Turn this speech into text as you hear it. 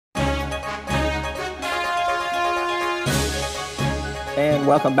And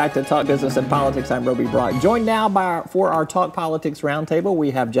welcome back to Talk Business and Politics. I'm Roby Brock. Joined now for our Talk Politics Roundtable, we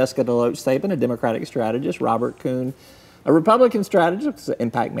have Jessica DeLoach Sabin, a Democratic strategist, Robert Coon, a Republican strategist,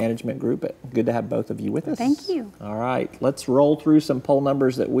 Impact Management Group. Good to have both of you with us. Thank you. All right, let's roll through some poll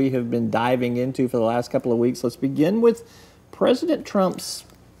numbers that we have been diving into for the last couple of weeks. Let's begin with President Trump's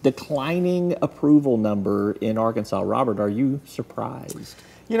declining approval number in Arkansas. Robert, are you surprised?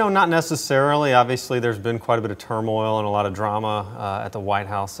 You know, not necessarily. Obviously, there's been quite a bit of turmoil and a lot of drama at the White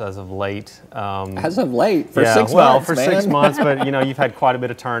House as of late. As of late? For yeah, 6 well, months, for man. 6 months, but, you know, you've had quite a bit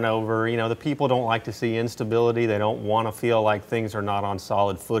of turnover. You know, the people don't like to see instability. They don't want to feel like things are not on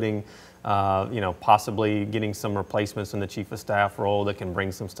solid footing. You know, possibly getting some replacements in the chief of staff role that can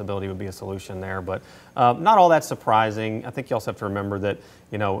bring some stability would be a solution there. But not all that surprising. I think you also have to remember that,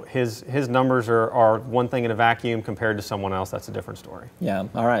 you know, his numbers are one thing in a vacuum compared to someone else. That's a different story. Yeah.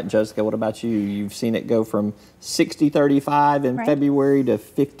 All right, Jessica, what about you? You've seen it go from 60-35 in Right. February to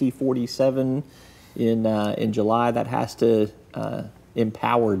 50-47 in July. That has to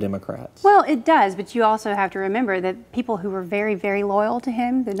empower Democrats. Well, it does, but you also have to remember that people who were very, very loyal to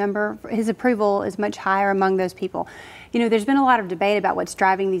him, his approval is much higher among those people. You know, there's been a lot of debate about what's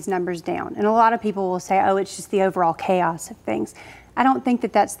driving these numbers down, and a lot of people will say, oh, it's just the overall chaos of things. I don't think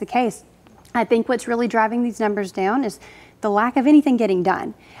that that's the case. I think what's really driving these numbers down is the lack of anything getting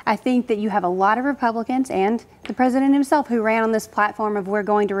done. I think that you have a lot of Republicans and the president himself who ran on this platform of we're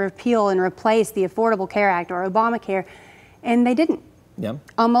going to repeal and replace the Affordable Care Act or Obamacare, and they didn't. Yeah.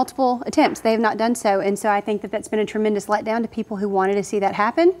 On multiple attempts, they have not done so. And so I think that that's been a tremendous letdown to people who wanted to see that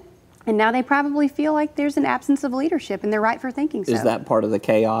happen. And now they probably feel like there's an absence of leadership, and they're right for thinking so. Is that part of the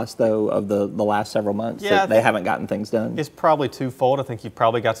chaos, though, of the last several months, Yeah, that they haven't gotten things done? It's probably twofold. I think you've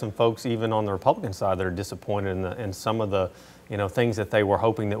probably got some folks even on the Republican side that are disappointed in some of the, you know, things that they were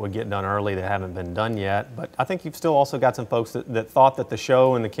hoping that would get done early that haven't been done yet. But I think you've still also got some folks that thought that the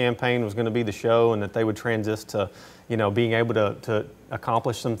show and the campaign was going to be the show and that they would transition to, you know, being able to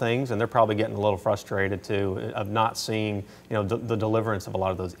accomplish some things, and they're probably getting a little frustrated too of not seeing, you know, the deliverance of a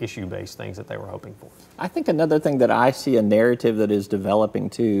lot of those issue-based things that they were hoping for. I think another thing that I see a narrative that is developing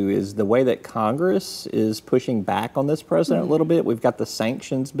too is the way that Congress is pushing back on this president a little bit. We've got the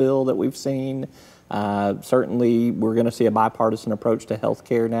sanctions bill that we've seen. Certainly, we're going to see a bipartisan approach to health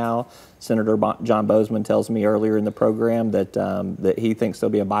care now. Senator John Bozeman tells me earlier in the program that, that he thinks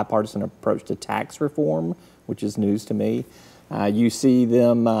there'll be a bipartisan approach to tax reform, which is news to me. You see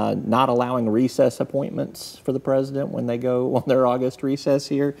them not allowing recess appointments for the president when they go on their August recess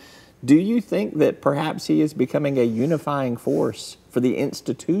here. Do you think that perhaps he is becoming a unifying force for the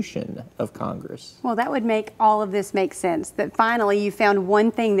institution of Congress? Well, that would make all of this make sense, that finally you found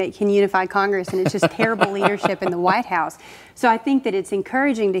one thing that can unify Congress, and it's just terrible leadership in the White House. So I think that it's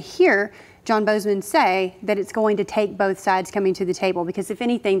encouraging to hear John Bozeman say that it's going to take both sides coming to the table, because if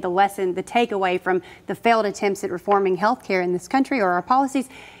anything, the takeaway from the failed attempts at reforming health care in this country or our policies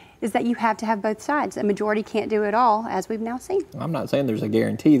is that you have to have both sides. A majority can't do it all, as we've now seen. I'm not saying there's a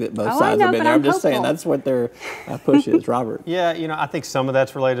guarantee that both I sides know, have been but there. I'm I'm just saying hopeful. that's what their push is. Robert? Yeah, you know, I think some of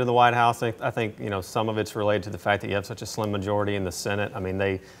that's related to the White House. I think, you know, some of it's related to the fact that you have such a slim majority in the Senate. I mean,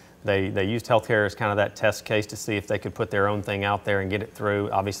 they used healthcare as kind of that test case to see if they could put their own thing out there and get it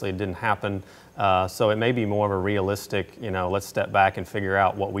through. Obviously, it didn't happen. So it may be more of a realistic, you know, let's step back and figure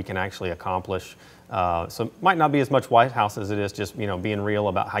out what we can actually accomplish. So it might not be as much White House as it is just, you know, being real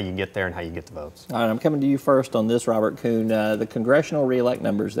about how you get there and how you get the votes. All right, I'm coming to you first on this, Robert Coon. The congressional reelect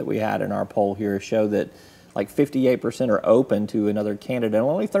numbers that we had in our poll here show that like 58% are open to another candidate, and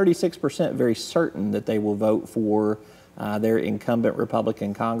only 36% very certain that they will vote for their incumbent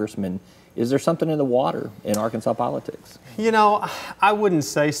Republican congressman. Is there something in the water in Arkansas politics? You know, I wouldn't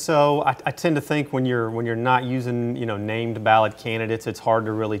say so. I tend to think when you're not using, you know, named ballot candidates, it's hard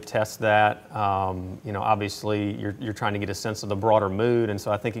to really test that. You know, obviously you're trying to get a sense of the broader mood, and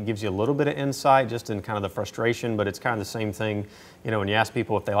so I think it gives you a little bit of insight just in kind of the frustration. But it's kind of the same thing. You know, when you ask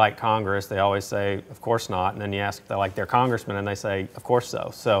people if they like Congress, they always say, of course not. And then you ask if they like their congressman, and they say, of course so.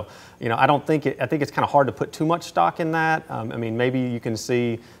 So, you know, I think it's kind of hard to put too much stock in that. I mean, maybe you can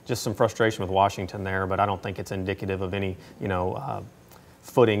see just some frustration with Washington there, but I don't think it's indicative of any, you know,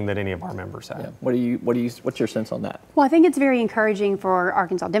 footing that any of our members have. Yeah. What's your sense on that? Well, I think it's very encouraging for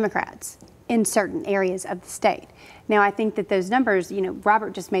Arkansas Democrats in certain areas of the state. Now, I think that those numbers, you know,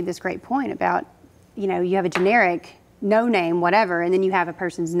 Robert just made this great point about, you know, you have a generic no name, whatever, and then you have a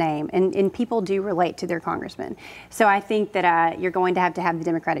person's name, and people do relate to their congressman. So I think that you're going to have the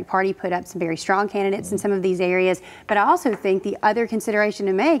Democratic Party put up some very strong candidates in some of these areas, but I also think the other consideration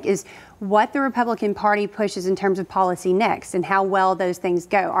to make is what the Republican Party pushes in terms of policy next and how well those things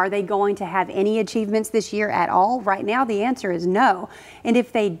go. Are they going to have any achievements this year at all? Right now, the answer is no. And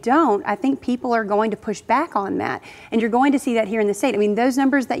if they don't, I think people are going to push back on that. And you're going to see that here in the state. I mean, those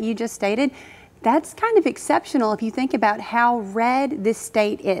numbers that you just stated, that's kind of exceptional if you think about how red this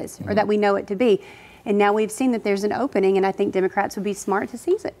state is, or that we know it to be. And now we've seen that there's an opening, and I think Democrats would be smart to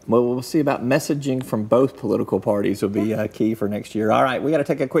seize it. Well, we'll see about messaging from both political parties will be key for next year. All right, we got to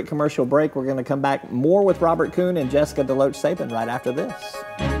take a quick commercial break. We're going to come back more with Robert Coon and Jessica DeLoach Sabin right after this.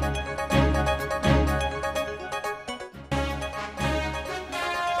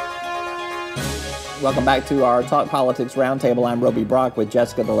 Welcome back to our Talk Politics Roundtable. I'm Roby Brock with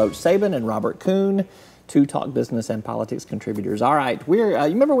Jessica DeLoach Sabin and Robert Coon, two Talk Business and Politics contributors. All right, you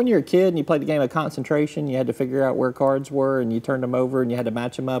remember when you were a kid and you played the game of concentration? You had to figure out where cards were and you turned them over and you had to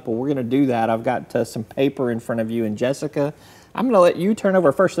match them up. Well, we're going to do that. I've got some paper in front of you, and Jessica, I'm going to let you turn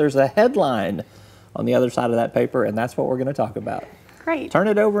over first. There's a headline on the other side of that paper, and that's what we're going to talk about. Great. Turn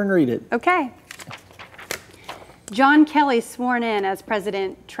it over and read it. Okay. John Kelly sworn in as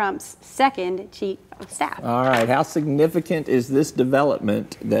President Trump's second chief of staff. All right. How significant is this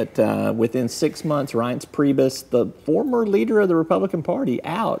development that within 6 months, Reince Priebus, the former leader of the Republican Party,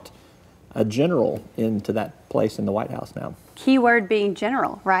 out a general into that place in the White House now? Key word being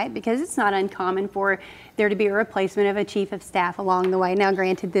general, right? Because it's not uncommon for there to be a replacement of a chief of staff along the way. Now,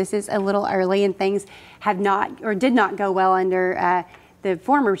 granted, this is a little early and things have not or did not go well under the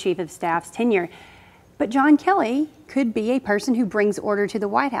former chief of staff's tenure. But John Kelly could be a person who brings order to the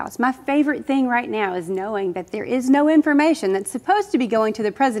White House. My favorite thing right now is knowing that there is no information that's supposed to be going to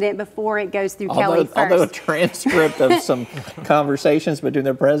the president before it goes through Kelly first. Although a transcript of some conversations between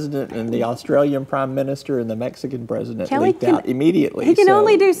the president and the Australian prime minister and the Mexican president leaked out immediately. He can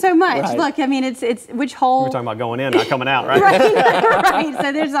only do so much. Right. Look, I mean, it's which whole... We're talking about going in, not coming out, right? Right.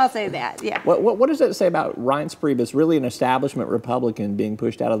 So there's also that, yeah. What does that say about Reince Priebus, really an establishment Republican, being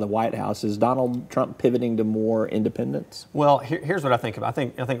pushed out of the White House? Is Donald Trump pivoting to more independence? Well, here's what I think about. I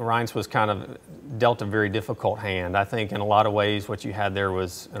think Reince was kind of dealt a very difficult hand. I think in a lot of ways what you had there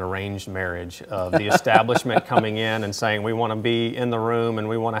was an arranged marriage of the establishment coming in and saying, we want to be in the room and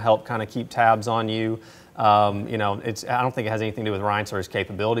we want to help kind of keep tabs on you. I don't think it has anything to do with Reince or his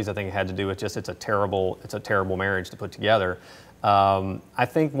capabilities. I think it had to do with just it's a terrible marriage to put together. I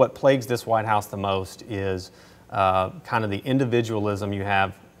think what plagues this White House the most is kind of the individualism you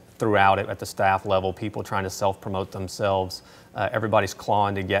have throughout it at the staff level, people trying to self-promote themselves. Everybody's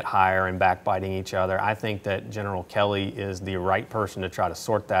clawing to get higher and backbiting each other. I think that General Kelly is the right person to try to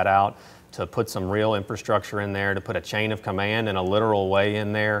sort that out, to put some real infrastructure in there, to put a chain of command in a literal way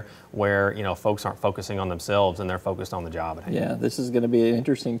in there where, folks aren't focusing on themselves and they're focused on the job at hand. Yeah, this is going to be an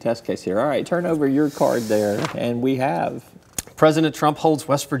interesting test case here. All right, turn over your card there, and we have... President Trump holds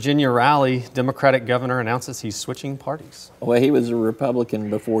West Virginia rally. Democratic governor announces he's switching parties. Well, he was a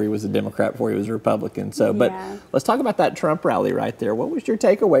Republican before he was a Democrat, before he was a Republican. So, but let's talk about that Trump rally right there. What was your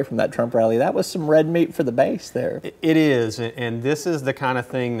takeaway from that Trump rally? That was some red meat for the base there. It is, and this is the kind of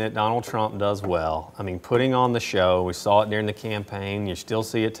thing that Donald Trump does well. I mean, putting on the show. We saw it during the campaign. You still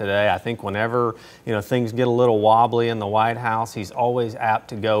see it today. I think whenever things get a little wobbly in the White House, he's always apt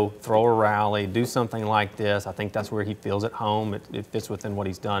to go throw a rally, do something like this. I think that's where he feels at home. It fits within what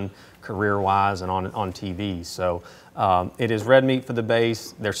he's done career-wise and on TV. So it is red meat for the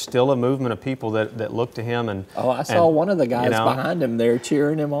base. There's still a movement of people that look to him. And I saw one of the guys behind him there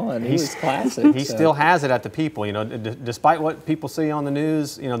cheering him on. He was classic. He still has it at the people. Despite what people see on the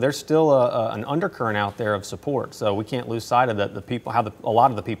news, there's still an undercurrent out there of support. So we can't lose sight of the people, how a lot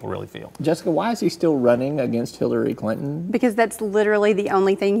of the people really feel. Jessica, why is he still running against Hillary Clinton? Because that's literally the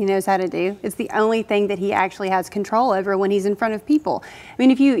only thing he knows how to do. It's the only thing that he actually has control over when he's in front of people. I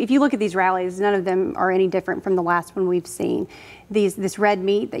mean, if you look at these rallies, none of them are any different from the last one we've seen. This red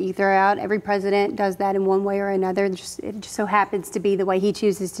meat that you throw out, every president does that in one way or another. It just so happens to be the way he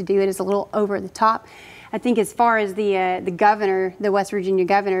chooses to do it is a little over the top. I think as far as the governor, the West Virginia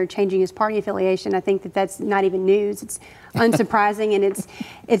governor, changing his party affiliation, I think that's not even news. It's unsurprising, and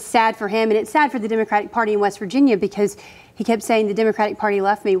it's sad for him, and it's sad for the Democratic Party in West Virginia, because he kept saying the Democratic Party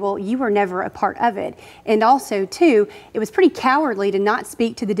left me. Well, you were never a part of it. And also, too, it was pretty cowardly to not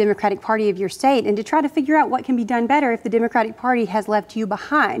speak to the Democratic Party of your state and to try to figure out what can be done better if the Democratic Party has left you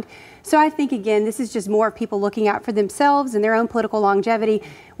behind. So I think, again, this is just more of people looking out for themselves and their own political longevity,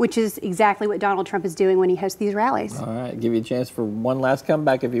 which is exactly what Donald Trump is doing when he hosts these rallies. All right, give you a chance for one last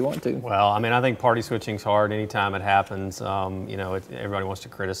comeback if you want to. Well, I mean, I think party switching's hard anytime it happens. You know, everybody wants to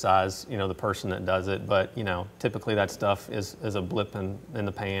criticize, you know, the person that does it, but, you know, typically that stuff is a blip in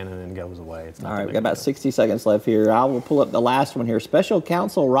the pan and then goes away. It's not. All right, we've got about 60 seconds left here. I will pull up the last one here. Special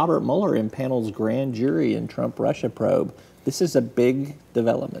Counsel Robert Mueller impanels grand jury in Trump-Russia probe. This is a big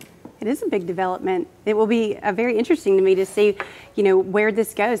development. It is a big development. It will be very interesting to me to see, you know, where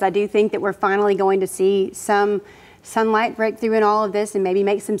this goes. I do think that we're finally going to see some sunlight break through in all of this and maybe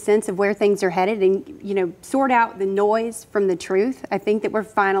make some sense of where things are headed and, you know, sort out the noise from the truth. I think that we're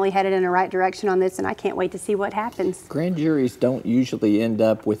finally headed in the right direction on this, and I can't wait to see what happens. Grand juries don't usually end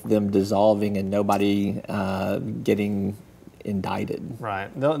up with them dissolving and nobody getting indicted. Right.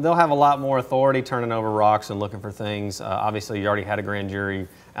 They'll have a lot more authority turning over rocks and looking for things. Obviously, you already had a grand jury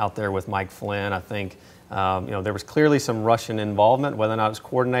out there with Mike Flynn. I think you know, there was clearly some Russian involvement. Whether or not it was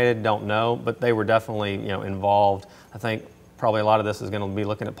coordinated, don't know, but they were definitely, you know, involved. I think probably a lot of this is going to be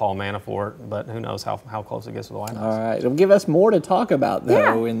looking at Paul Manafort, but who knows how close it gets to the White House. All right. It'll give us more to talk about,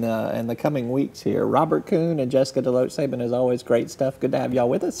 though, in the coming weeks here. Robert Coon and Jessica DeLoach Sabin, as always, great stuff. Good to have y'all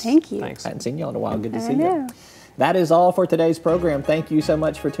with us. Thank you. Thanks. I hadn't seen y'all in a while. Good to see you. That is all for today's program. Thank you so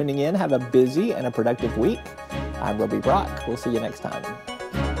much for tuning in. Have a busy and a productive week. I'm Roby Brock. We'll see you next time.